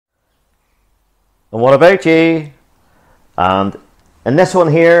And what about you? And in this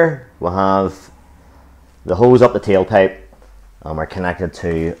one here, we'll have the hose up the tailpipe, and we're connected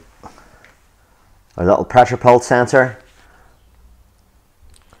to a little pressure pulse sensor,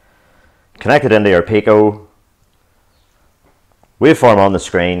 connected into your Pico, waveform on the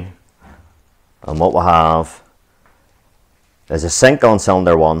screen, and what we'll have is a sync on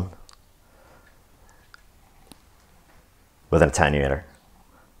cylinder 1 with an attenuator.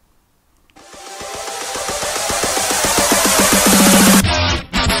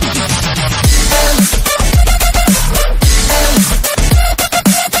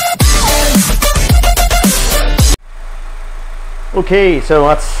 Okay, so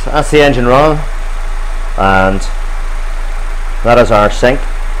that's the engine running, and that is our sync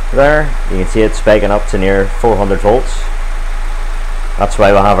there. You can see it spiking up to near 400 volts. That's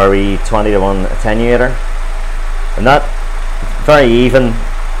why we'll have our wee 20:1 attenuator, and that very even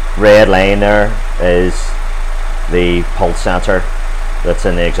red line there is the pulse sensor that's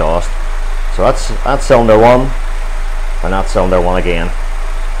in the exhaust. So that's cylinder 1, and that's cylinder 1 again.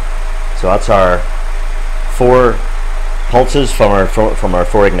 So that's our 4 pulses from our 4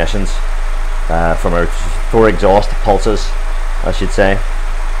 ignitions, from our 4 exhaust pulses, I should say,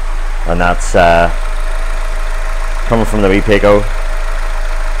 and that's coming from the wee Pico.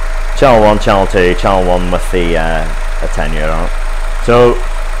 Channel 1, channel 2, channel 1 with the attenuator on it. So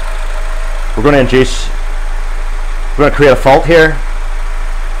we're going to create a fault here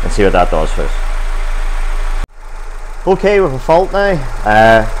and see what that does for us. Okay, with a fault now.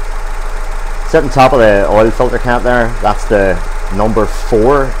 Sitting on top of the oil filter cap there, that's the number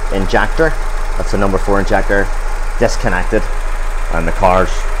 4 injector. That's the number 4 injector disconnected, and the car's,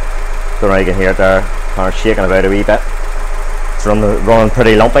 don't know if you can hear it there, car's shaking about a wee bit. It's running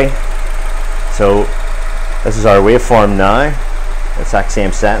pretty lumpy. So this is our waveform now, exact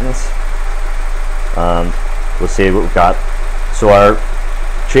same settings, and we'll see what we've got. So our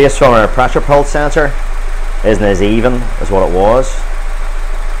trace from our pressure pulse sensor isn't as even as what it was.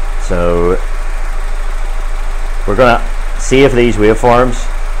 So we're going to save these waveforms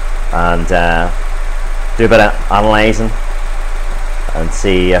and do a bit of analysing and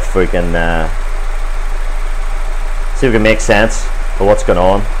see if we can make sense of what's going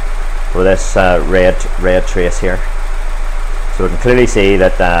on with this red trace here. So we can clearly see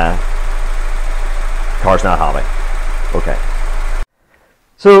that the car's not happy. Okay.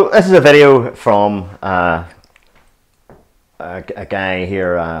 So this is a video from a guy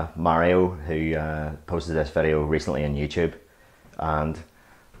here, Mario, who posted this video recently on YouTube, and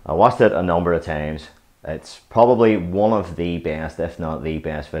I watched it a number of times. It's probably one of the best, if not the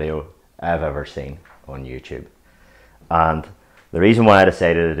best video I've ever seen on YouTube. And the reason why I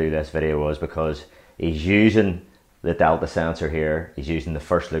decided to do this video was because he's using the delta sensor here. He's using the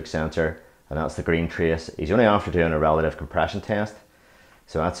first look sensor, and that's the green trace. He's only after doing a relative compression test.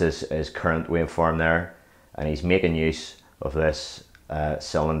 So that's his current waveform there, and he's making use of this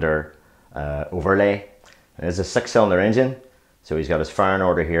cylinder overlay. And it's a 6-cylinder engine, so he's got his firing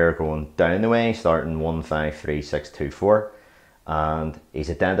order here going down the way, starting 1, 5, 3, 6, 2, 4, and he's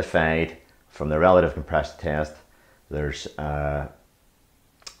identified from the relative compression test it's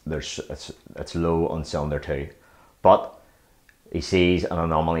low on cylinder 2, but he sees an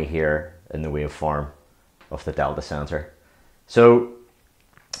anomaly here in the waveform of the delta sensor. So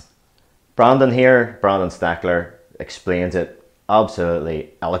Brandon Stackler explains it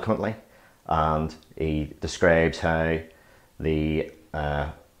absolutely eloquently, and he describes how the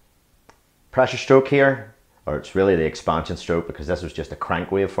pressure stroke here, or it's really the expansion stroke because this was just a crank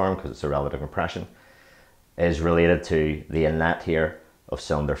waveform because it's a relative compression, is related to the inlet here of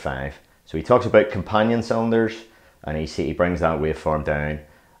cylinder 5. So he talks about companion cylinders, and he brings that waveform down,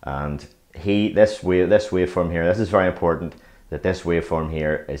 and this waveform here, this is very important, that this waveform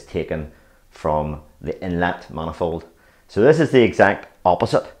here is taken from the inlet manifold. So this is the exact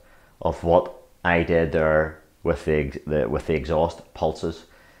opposite of what I did there with the exhaust pulses.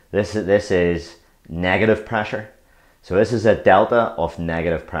 This is negative pressure. So this is a delta of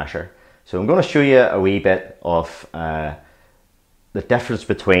negative pressure. So I'm going to show you a wee bit of the difference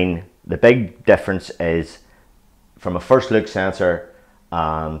between, the big difference is from a first look sensor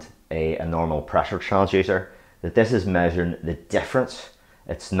and a normal pressure transducer, that this is measuring the difference.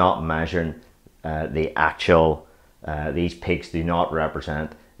 It's not measuring the actual, these peaks do not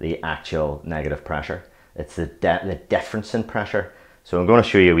represent the actual negative pressure. It's the difference in pressure. So I'm going to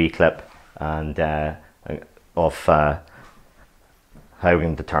show you a wee clip and of how we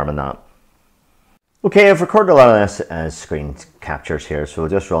can determine that. Okay, I've recorded a lot of this as screen captures here, so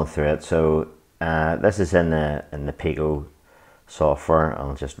we'll just run through it. So this is in the Pico software.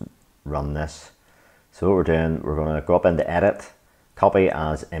 I'll just run this. So what we're doing, we're going to go up into edit, copy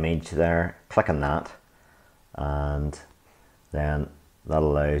as image there, click on that, and then that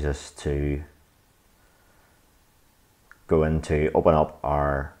allows us to go into open up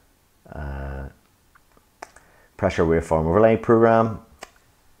our pressure waveform overlay program,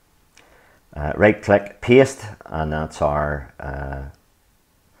 right click, paste, and that's our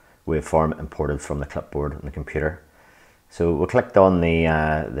waveform imported from the clipboard on the computer. So we clicked on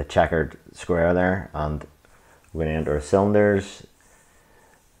the checkered square there, and we're going to enter cylinders,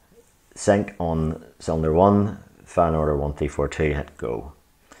 sync on cylinder 1, fan order 1342, hit go.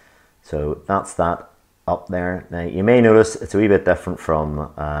 So that's that up there. Now you may notice it's a wee bit different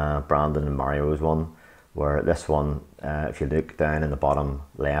from Brandon and Mario's one, where this one, if you look down in the bottom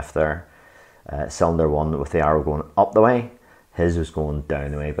left there, cylinder 1 with the arrow going up the way, his was going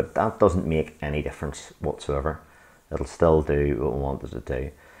down the way, but that doesn't make any difference whatsoever. It'll still do what we want it to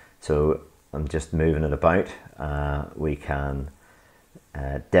do. So I'm just moving it about. We can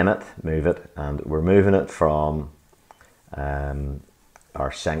dim it, move it, and we're moving it from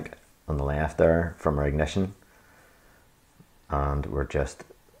our sync on the left there, from our ignition, and we're just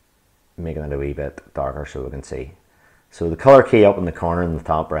making it a wee bit darker so we can see. So the color key up in the corner in the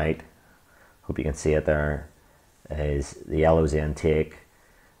top right, hope you can see it there, is the yellow is the intake,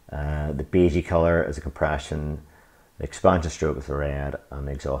 the beigey color is the compression, the expansion stroke is the red, and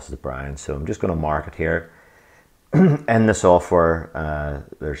the exhaust is the brown. So I'm just going to mark it here. In the software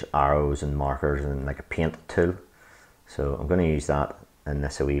there's arrows and markers and like a paint tool, so I'm going to use that in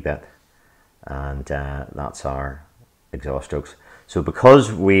this a wee bit, and that's our exhaust strokes. So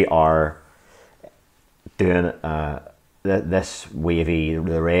because we are doing this wavy,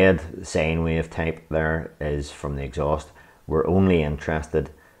 the red sine wave type there is from the exhaust, we're only interested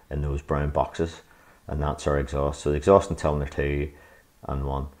in those brown boxes, and that's our exhaust. So the exhaust in cylinder 2 and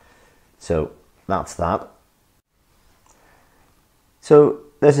 1. So that's that. So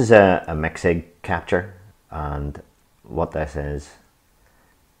this is a mixing capture, and what this is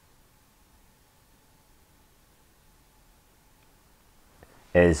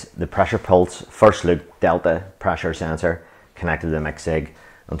the pressure pulse first loop delta pressure sensor connected to the mixig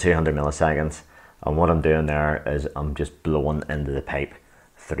on 200 milliseconds, and what I'm doing there is I'm just blowing into the pipe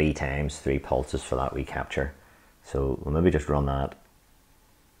 3 times, 3 pulses for that wee capture. So we'll maybe just run that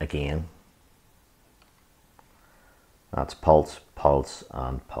again. That's pulse, pulse,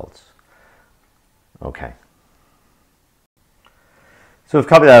 and pulse. Okay. So we've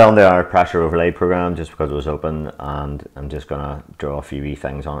copied that onto our pressure overlay program just because it was open, and I'm just going to draw a few wee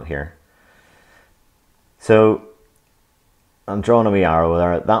things on it here. So I'm drawing a wee arrow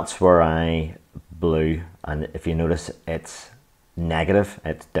there. That's where I blew, and if you notice it's negative,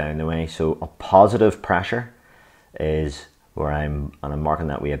 it's down the way. So a positive pressure is where I'm marking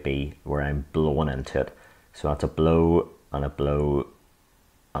that way a B, where I'm blowing into it. So that's a blow and a blow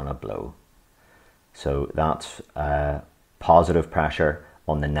and a blow. So that's positive pressure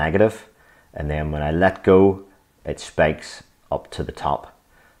on the negative, and then when I let go, it spikes up to the top,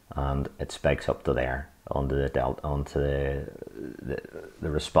 and it spikes up to there onto the delta, onto the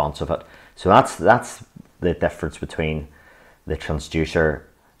response of it. So that's the difference between the transducer.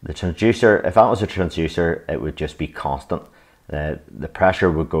 The transducer, if that was a transducer, it would just be constant. The pressure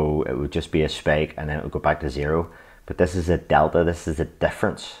would go, it would just be a spike, and then it would go back to 0. But this is a delta, this is a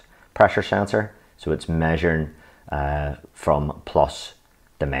difference pressure sensor, so it's measuring from plus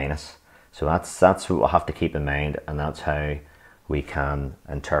to minus. So that's what we'll have to keep in mind, and that's how we can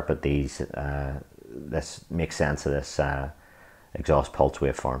interpret these. This makes sense of this exhaust pulse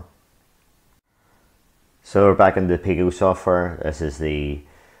waveform. So we're back in the Pico software. This is the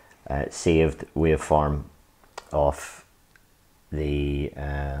saved waveform of the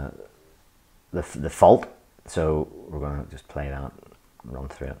fault. So we're going to just play that, run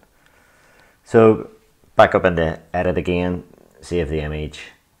through it. So back up into edit again, save the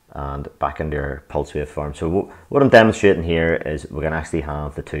image, and back into your pulse waveform. So what I'm demonstrating here is we can actually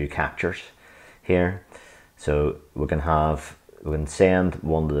have the 2 captures here. So we can send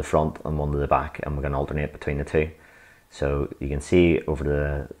one to the front and one to the back, and we can alternate between the 2. So you can see over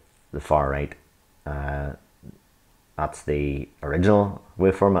the far right, that's the original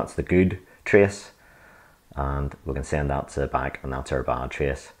waveform, that's the good trace, and we can send that to the back, and that's our bad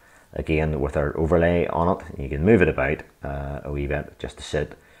trace. Again, with our overlay on it, you can move it about a wee bit just to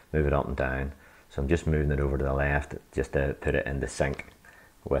sit, move it up and down. So I'm just moving it over to the left just to put it into sync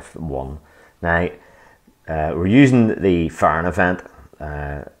with 1. Now, we're using the firing event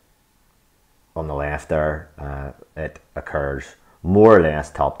on the left there. It occurs more or less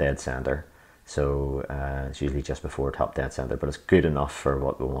top dead center. So it's usually just before top dead center, but it's good enough for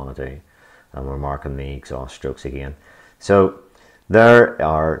what we want to do. and we're marking the exhaust strokes again. So there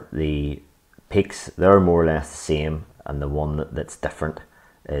are the peaks, they're more or less the same, and the one that's different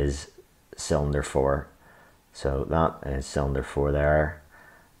is cylinder 4. So that is cylinder 4 there,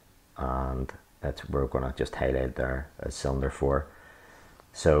 and we're going to just highlight there as cylinder 4.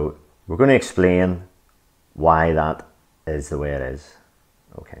 So we're going to explain why that is the way it is.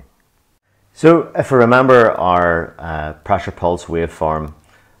 Okay. So if we remember our pressure pulse waveform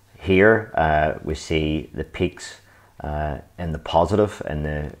here, we see the peaks in the positive, in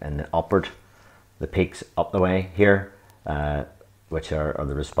the upward, the peaks up the way here, which are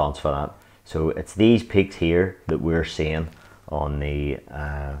the response for that. So it's these peaks here that we're seeing on the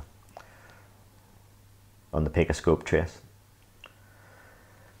picoscope trace,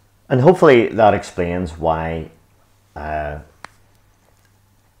 and hopefully that explains why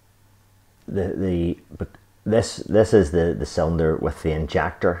this is the cylinder with the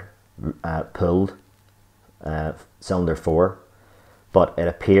injector pulled, cylinder 4, but it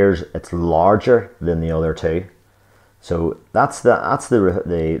appears it's larger than the other two. So that's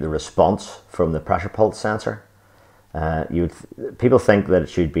the response from the pressure pulse sensor. People think that it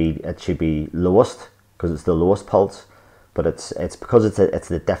should be lowest because it's the lowest pulse, but it's because it's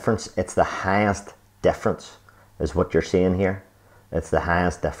the difference. It's the highest difference is what you're seeing here. It's the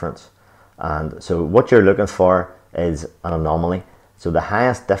highest difference, and so what you're looking for is an anomaly. So the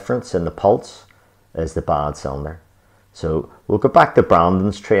highest difference in the pulse is the bad cylinder. So we'll go back to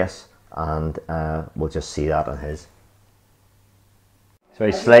Brandon's trace, and we'll just see that on his. So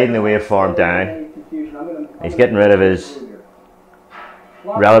he's sliding the waveform down. He's getting rid of his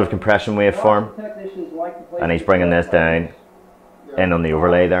relative compression waveform, and he's bringing this down in on the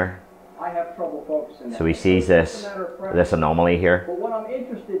overlay there. So he sees this anomaly here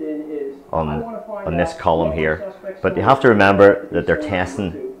on this column here. But you have to remember that they're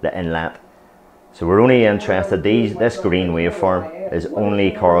testing the inlet. So we're only interested, this green waveform is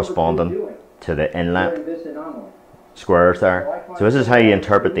only corresponding to the inlet squares there. So this is how you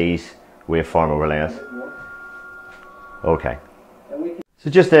interpret these waveform overlays. Okay. So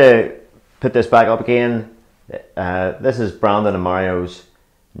just to put this back up again, this is Brandon and Mario's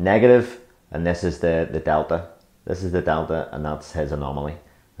negative, and this is the delta. This is the delta, and that's his anomaly.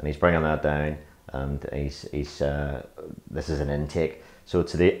 And he's bringing that down, and this is an intake. So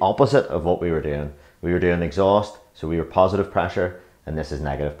it's the opposite of what we were doing. We were doing exhaust, so we were positive pressure, and this is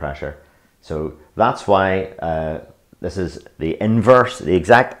negative pressure. So that's why this is the inverse, the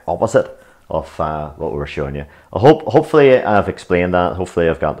exact opposite of what we were showing you. Hopefully I've explained that. Hopefully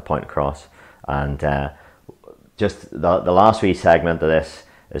I've got the point across. And just the last wee segment of this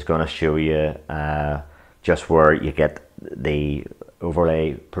is going to show you just where you get the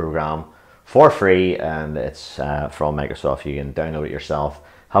overlay program for free, and it's from Microsoft. You can download it yourself,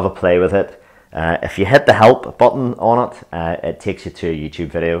 have a play with it. If you hit the help button on it, it takes you to a YouTube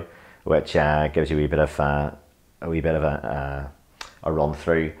video, which gives you a wee bit of a run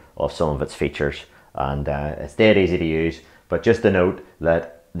through of some of its features, and it's dead easy to use. But just to note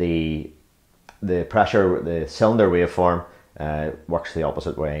that the cylinder waveform works the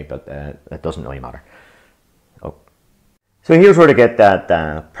opposite way, but it doesn't really matter. So here's where to get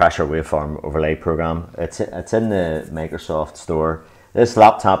that pressure waveform overlay program. It's in the Microsoft store. This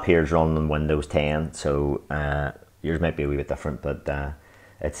laptop here is running on Windows 10, so yours might be a wee bit different, but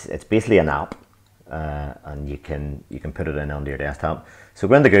it's basically an app, and you can put it in onto your desktop. So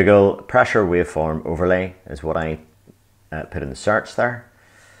go into Google, pressure waveform overlay is what I put in the search there.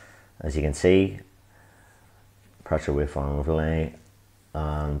 As you can see, pressure waveform overlay,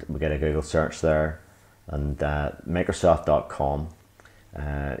 and we get a Google search there. And Microsoft.com,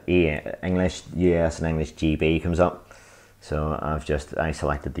 English US and English GB comes up. So I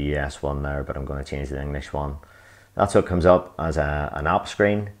selected the US one there, but I'm going to change the English one. That's what comes up as an app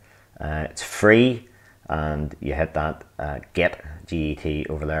screen. It's free, and you hit that Get GET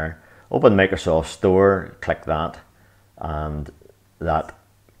over there. Open Microsoft Store, click that, and that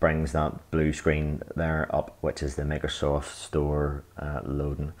brings that blue screen there up, which is the Microsoft Store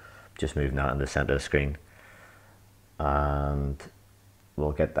loading. Just moving that in the center of the screen, and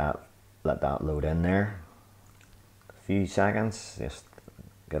we'll let that load in there a few seconds. Just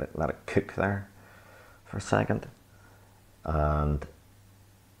let it cook there for a second, and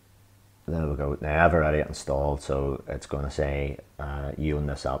there we go. Now I've already installed, so it's going to say you own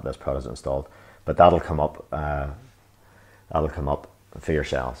this app, this product is installed, but that'll come up for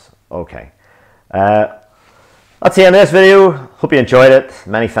yourselves. Okay. That's the end of this video. Hope you enjoyed it.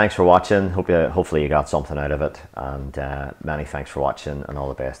 Many thanks for watching. Hopefully you got something out of it, and many thanks for watching, and all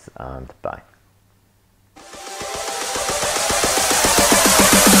the best, and bye.